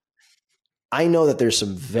naive. I know that there's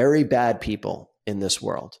some very bad people in this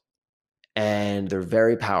world, and they're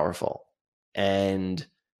very powerful, and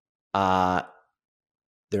they're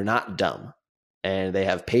not dumb, and they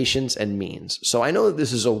have patience and means. So I know that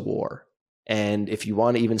this is a war. And if you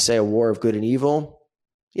want to even say a war of good and evil,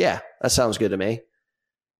 yeah, that sounds good to me.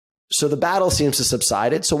 So the battle seems to have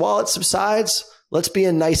subsided. So while it subsides, let's be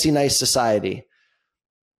a nicey nice society.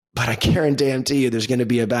 But I guarantee you there's going to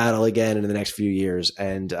be a battle again in the next few years.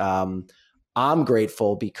 And I'm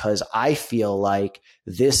grateful, because I feel like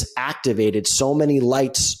this activated so many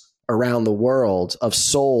lights around the world of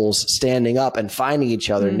souls standing up and finding each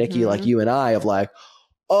other. Mm-hmm. Nikki, like you and I, of like,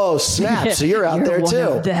 oh snap! So you're out there one too.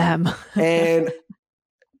 Of them. and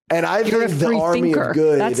I think the army thinker. Of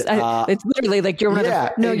good. It's literally like you're one yeah,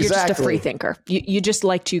 of the, no, exactly. You're just a free thinker. You just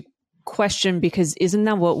like to question, because isn't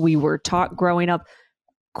that what we were taught growing up?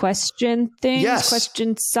 Question things, yes.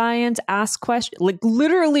 Question science, ask questions. Like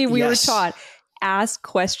literally we were taught ask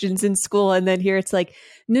questions in school. And then here it's like,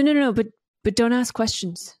 no, but don't ask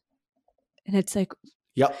questions. And it's like,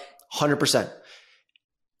 yep. 100%.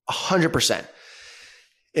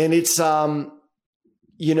 And it's,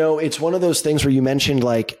 it's one of those things where you mentioned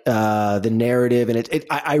like the narrative, and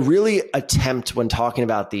I really attempt when talking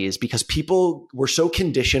about these, because people were so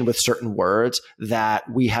conditioned with certain words that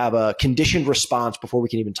we have a conditioned response before we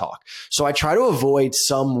can even talk. So I try to avoid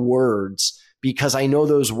some words because I know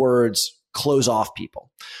those words close off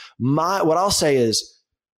people. What I'll say is,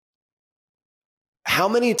 how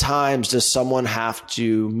many times does someone have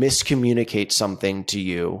to miscommunicate something to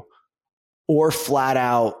you, or flat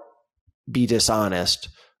out be dishonest,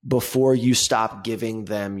 before you stop giving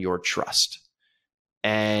them your trust?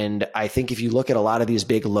 And I think if you look at a lot of these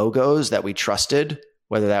big logos that we trusted,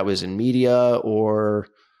 whether that was in media or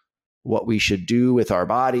what we should do with our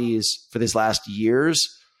bodies for these last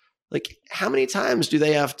years, like how many times do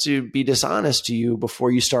they have to be dishonest to you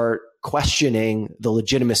before you start questioning the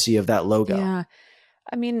legitimacy of that logo? Yeah.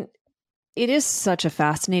 I mean, it is such a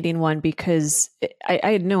fascinating one, because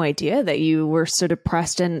I had no idea that you were so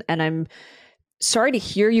depressed, and I'm sorry to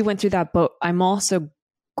hear you went through that, but I'm also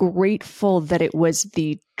grateful that it was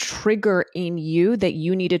the trigger in you that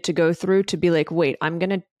you needed to go through to be like, wait, I'm going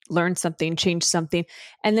to learn something, change something,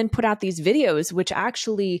 and then put out these videos, which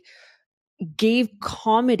actually, gave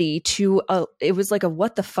comedy to it was like a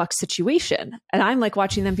what the fuck situation. And I'm like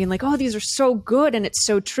watching them being like, oh, these are so good. And it's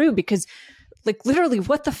so true because like literally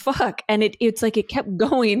what the fuck. And it's like, it kept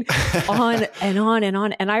going on and on and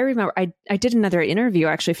on. And I remember I did another interview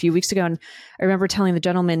actually a few weeks ago. And I remember telling the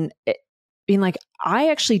gentleman being like, I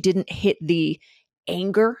actually didn't hit the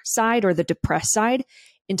anger side or the depressed side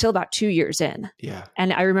until about 2 years in. Yeah.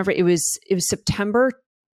 And I remember it was September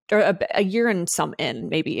or a year and some in,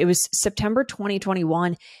 maybe it was September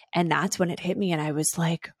 2021. And that's when it hit me. And I was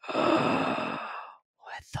like, oh,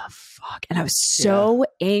 what the fuck? And I was so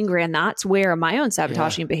angry. And that's where my own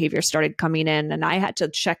sabotaging behavior started coming in. And I had to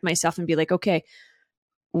check myself and be like, okay,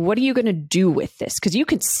 what are you going to do with this? Because you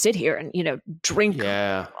can sit here and, drink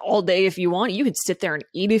all day if you want. You can sit there and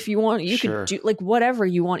eat if you want. You can do like whatever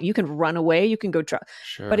you want. You can run away. You can go try.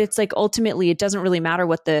 But it's like, ultimately, it doesn't really matter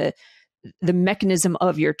what the mechanism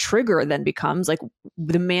of your trigger then becomes, like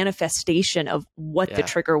the manifestation of what the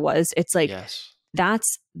trigger was. It's like,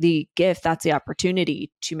 that's the gift. That's the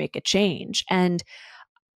opportunity to make a change. And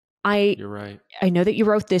you're right. I know that you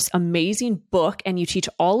wrote this amazing book and you teach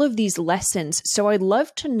all of these lessons. So I'd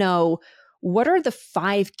love to know, what are the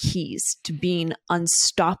 5 keys to being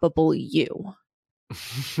unstoppable you?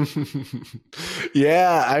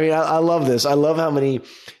 Yeah. I mean, I love this. I love how many,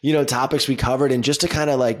 topics we covered, and just to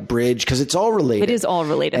kind of like bridge, because it's all related. It is all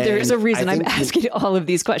related. There's a reason I'm asking all of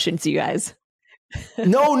these questions to you guys.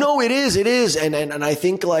 No, it is. And I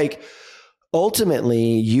think like,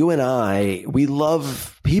 ultimately, you and I, we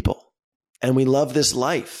love people and we love this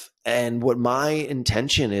life. And what my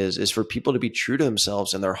intention is for people to be true to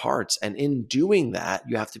themselves and their hearts. And in doing that,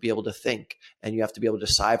 you have to be able to think, and you have to be able to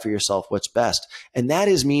decide for yourself what's best. And that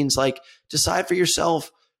means like, decide for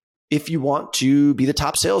yourself if you want to be the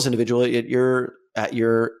top sales individual at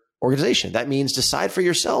your organization. That means decide for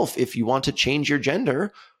yourself if you want to change your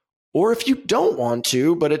gender, or if you don't want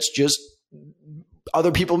to, but it's just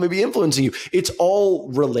other people may be influencing you. It's all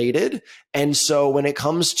related. And so when it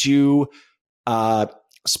comes to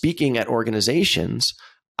speaking at organizations,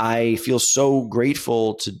 I feel so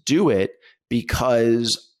grateful to do it,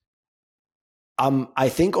 because I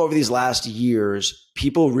think over these last years,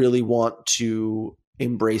 people really want to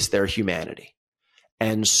embrace their humanity.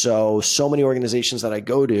 And so many organizations that I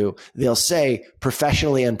go to, they'll say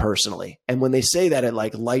professionally and personally. And when they say that, it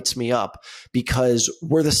like lights me up, because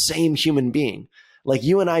we're the same human being. Like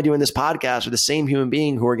you and I doing this podcast are the same human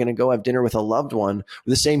being who are going to go have dinner with a loved one.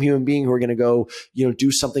 We're the same human being who are going to go,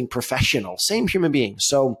 do something professional. Same human being.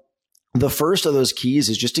 So the first of those keys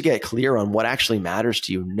is just to get clear on what actually matters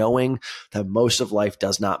to you, knowing that most of life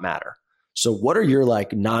does not matter. So what are your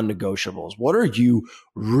like non-negotiables? What are you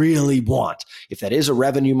really want? If that is a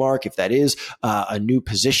revenue mark, if that is a new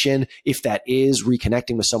position, if that is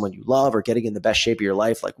reconnecting with someone you love or getting in the best shape of your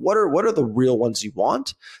life, like what are the real ones you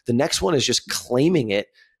want? The next one is just claiming it,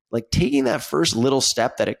 like taking that first little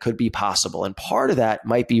step that it could be possible. And part of that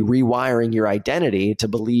might be rewiring your identity to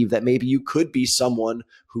believe that maybe you could be someone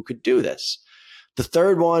who could do this. The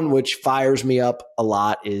third one, which fires me up a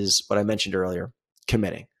lot, is what I mentioned earlier,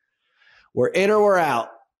 committing. We're in or we're out.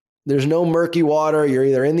 There's no murky water. You're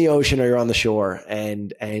either in the ocean or you're on the shore.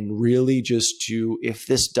 And really just if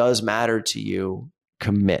this does matter to you,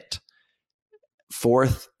 commit.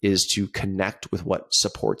 Fourth is to connect with what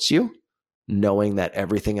supports you, knowing that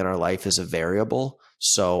everything in our life is a variable.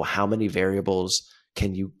 So how many variables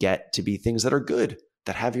can you get to be things that are good,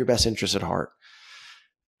 that have your best interests at heart?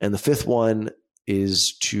 And the fifth one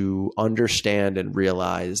is to understand and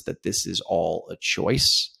realize that this is all a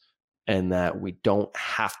choice, and that we don't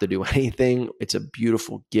have to do anything. It's a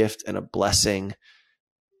beautiful gift and a blessing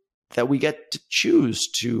that we get to choose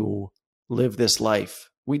to live this life.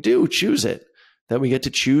 We do choose it, that we get to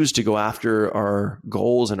choose to go after our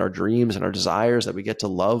goals and our dreams and our desires, that we get to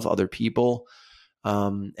love other people.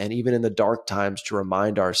 And even in the dark times, to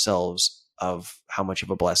remind ourselves of how much of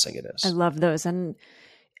a blessing it is. I love those. And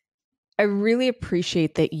I really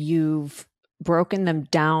appreciate that you've broken them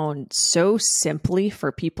down so simply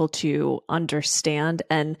for people to understand.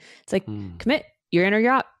 And it's like, commit, you're in or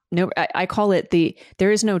you're out. No, I call it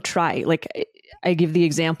there is no try. Like I give the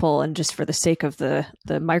example, and just for the sake of the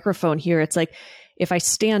microphone here, it's like, if I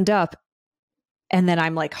stand up and then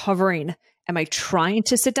I'm like hovering, am I trying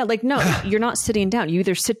to sit down? Like, no, you're not sitting down. You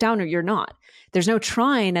either sit down or you're not. There's no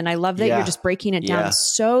trying. And I love that you're just breaking it down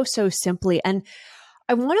so simply. And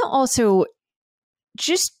I want to also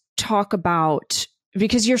just talk about,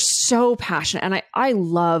 because you're so passionate, and I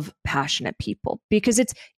love passionate people, because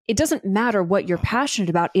it doesn't matter what you're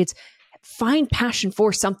passionate about. It's find passion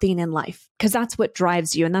for something in life, because that's what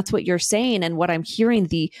drives you. And that's what you're saying. And what I'm hearing,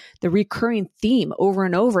 the recurring theme over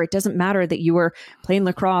and over, it doesn't matter that you were playing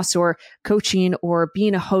lacrosse or coaching or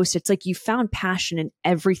being a host. It's like you found passion in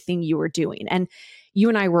everything you were doing. And you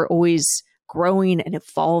and I were always growing and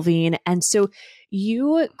evolving. And so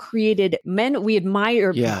you created Men We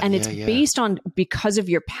Admire, and it's based on, because of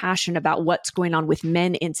your passion about what's going on with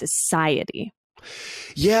men in society.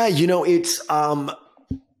 Yeah,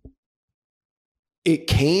 it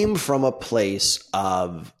came from a place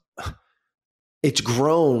of, it's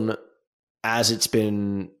grown as it's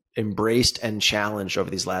been embraced and challenged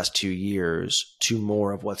over these last 2 years to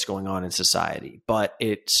more of what's going on in society. But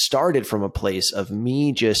it started from a place of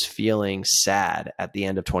me just feeling sad at the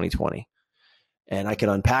end of 2020. And I can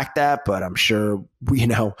unpack that, but I'm sure,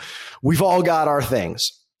 we've all got our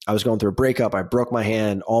things. I was going through a breakup. I broke my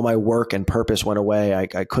hand. All my work and purpose went away.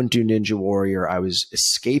 I couldn't do Ninja Warrior. I was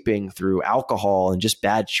escaping through alcohol and just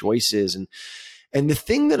bad choices. And the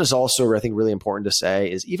thing that is also, I think, really important to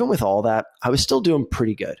say is, even with all that, I was still doing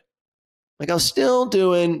pretty good. Like, I was still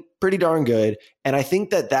doing pretty darn good. And I think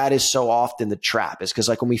that is so often the trap, is because,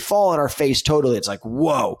 like, when we fall on our face totally, it's like,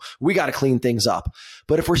 whoa, we got to clean things up.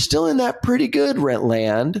 But if we're still in that pretty good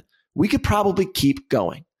land, we could probably keep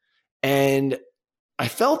going. And I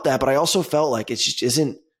felt that, but I also felt like this just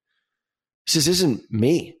isn't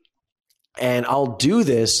me. And I'll do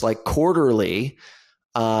this like quarterly.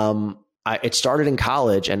 It started in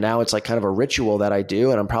college, and now it's like kind of a ritual that I do,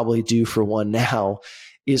 and I'm probably due for one now,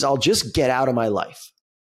 is I'll just get out of my life.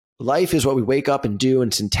 Life is what we wake up and do,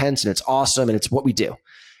 and it's intense and it's awesome and it's what we do.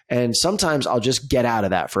 And sometimes I'll just get out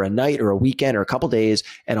of that for a night or a weekend or a couple days,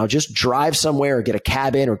 and I'll just drive somewhere or get a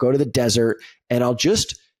cabin or go to the desert, and I'll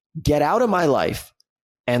just get out of my life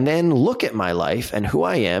and then look at my life and who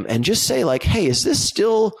I am and just say, like, hey, is this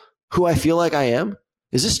still who I feel like I am?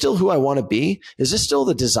 Is this still who I want to be? Is this still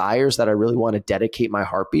the desires that I really want to dedicate my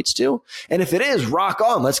heartbeats to? And if it is, rock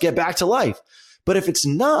on, let's get back to life. But if it's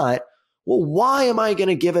not, well, why am I going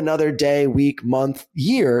to give another day, week, month,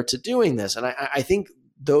 year to doing this? And I think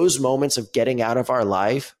those moments of getting out of our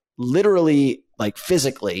life, literally, like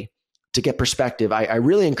physically, to get perspective, I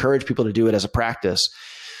really encourage people to do it as a practice.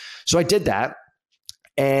 So I did that.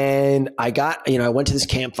 And I went to this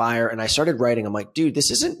campfire and I started writing. I'm like, dude,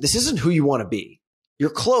 this isn't who you want to be. You're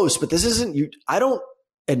close, but this isn't you. I don't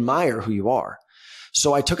admire who you are.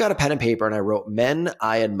 So I took out a pen and paper and I wrote, Men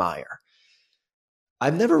I Admire.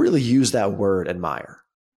 I've never really used that word, admire.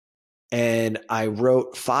 And I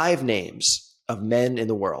wrote 5 names of men in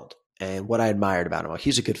the world and what I admired about him. Like,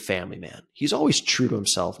 he's a good family man. He's always true to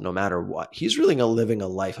himself no matter what. He's really living a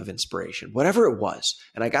life of inspiration, whatever it was.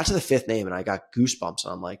 And I got to the 5th name and I got goosebumps.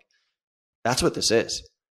 And I'm like, that's what this is.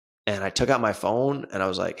 And I took out my phone and I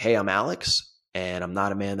was like, hey, I'm Alex, and I'm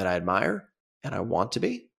not a man that I admire, and I want to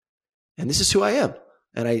be. And this is who I am.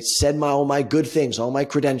 And I said all my good things, all my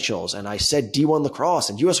credentials. And I said D1 lacrosse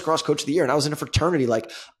and US Lacrosse Coach of the Year. And I was in a fraternity. Like,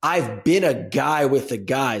 I've been a guy with the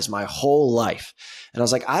guys my whole life. And I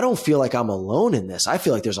was like, I don't feel like I'm alone in this. I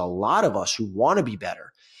feel like there's a lot of us who want to be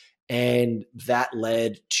better. And that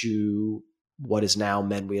led to what is now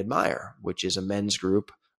Men We Admire, which is a men's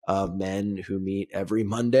group of men who meet every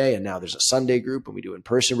Monday. And now there's a Sunday group, and we do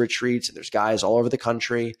in-person retreats, and there's guys all over the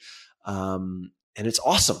country. And it's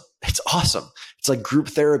awesome. It's awesome. It's like group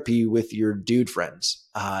therapy with your dude friends.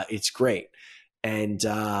 It's great. And,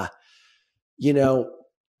 I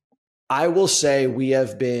will say we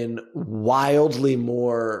have been wildly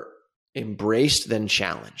more embraced than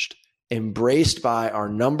challenged. Embraced by our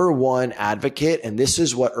number one advocate. And this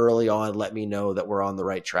is what early on let me know that we're on the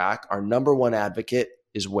right track. Our number one advocate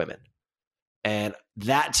is women. And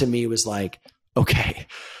that to me was like, okay,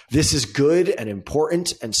 this is good and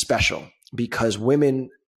important and special, because women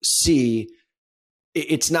see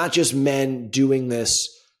it's not just men doing this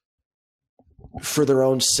for their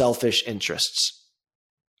own selfish interests.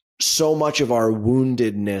 So much of our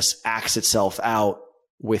woundedness acts itself out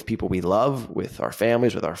with people we love, with our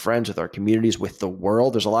families, with our friends, with our communities, with the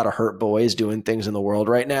world. There's a lot of hurt boys doing things in the world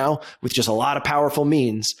right now with just a lot of powerful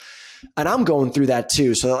means. And I'm going through that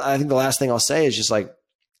too. So I think the last thing I'll say is just like,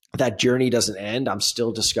 that journey doesn't end. I'm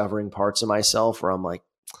still discovering parts of myself where I'm like,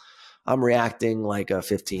 I'm reacting like a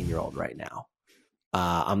 15-year-old right now.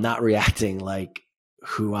 I'm not reacting like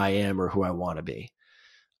who I am or who I want to be.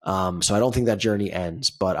 So I don't think that journey ends,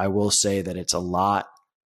 but I will say that it's a lot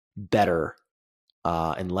better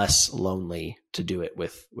and less lonely to do it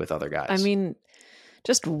with other guys. I mean,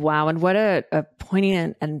 just wow. And what a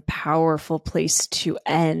poignant and powerful place to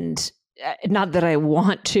end. not that I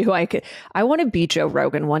want to, I want to be Joe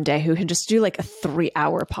Rogan one day, who can just do like a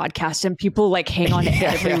 3-hour podcast and people like hang on to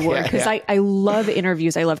every word. Cause I love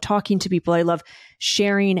interviews. I love talking to people. I love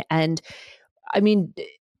sharing. And I mean,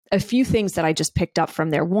 a few things that I just picked up from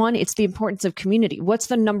there. One, it's the importance of community. What's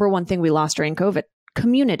the number one thing we lost during COVID?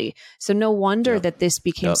 Community. So no wonder that this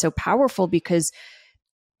became so powerful, because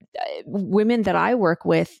women that I work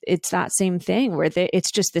with, it's that same thing where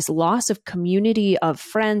it's just this loss of community, of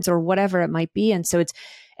friends or whatever it might be. And so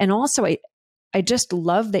and also I just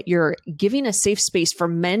love that you're giving a safe space for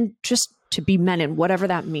men just to be men, and whatever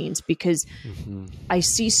that means, because I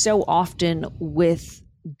see so often with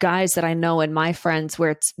guys that I know and my friends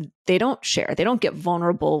where they don't share, they don't get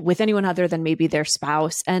vulnerable with anyone other than maybe their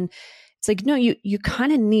spouse. And it's like, no, you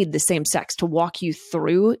kind of need the same sex to walk you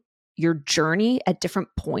through your journey at different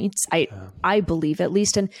points. I believe, at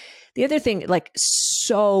least. And the other thing, like,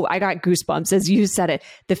 so I got goosebumps as you said it,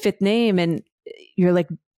 the fifth name, and you're like,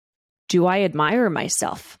 do I admire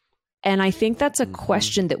myself? And I think that's a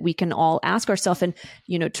question that we can all ask ourselves. And,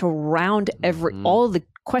 to round all the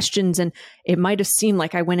questions, and it might have seemed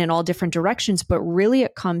like I went in all different directions, but really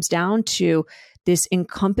it comes down to this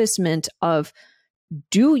encompassment of,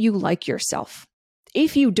 do you like yourself?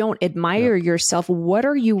 If you don't admire yourself, what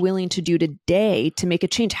are you willing to do today to make a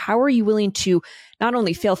change? How are you willing to not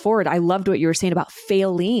only fail forward? I loved what you were saying about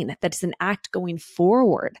failing. That's an act going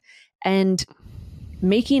forward and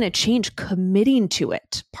making a change, committing to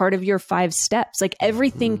it. Part of your 5 steps, like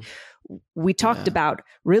everything we talked about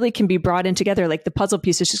really can be brought in together. Like the puzzle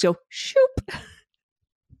pieces just go shoop.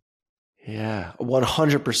 Yeah,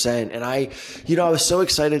 100%. And I was so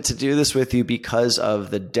excited to do this with you because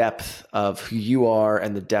of the depth of who you are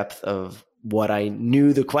and the depth of what I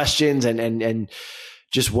knew, the questions and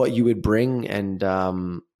just what you would bring. And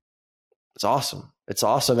it's awesome. It's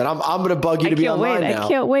awesome. And I'm going to bug you to be on mine now. I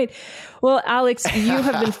can't wait. Well, Alex, you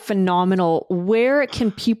have been phenomenal. Where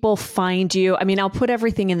can people find you? I mean, I'll put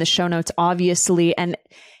everything in the show notes, obviously, and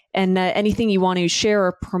anything you want to share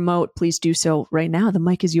or promote, please do so right now. The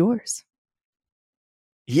mic is yours.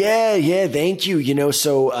 Yeah. Thank you.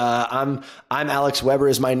 So I'm Alex Weber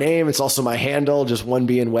is my name. It's also my handle, just one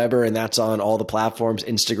B in Weber, and that's on all the platforms.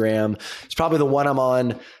 Instagram, it's probably the one I'm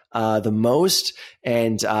on the most.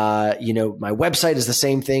 And my website is the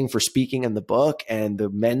same thing for speaking in the book, and the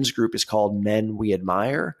men's group is called Men We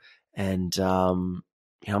Admire. And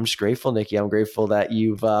I'm just grateful, Nikki. I'm grateful that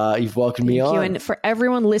you've welcomed me on. And for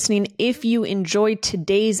everyone listening, if you enjoyed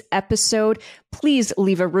today's episode, please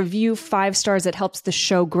leave a review. 5 stars. It helps the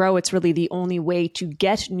show grow. It's really the only way to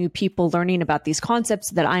get new people learning about these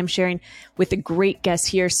concepts that I'm sharing with a great guest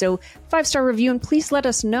here. So 5-star review, and please let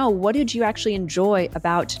us know, what did you actually enjoy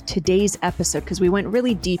about today's episode? Because we went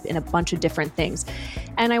really deep in a bunch of different things.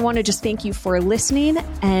 And I want to just thank you for listening.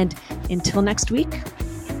 And until next week,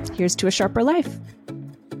 here's to a sharper life.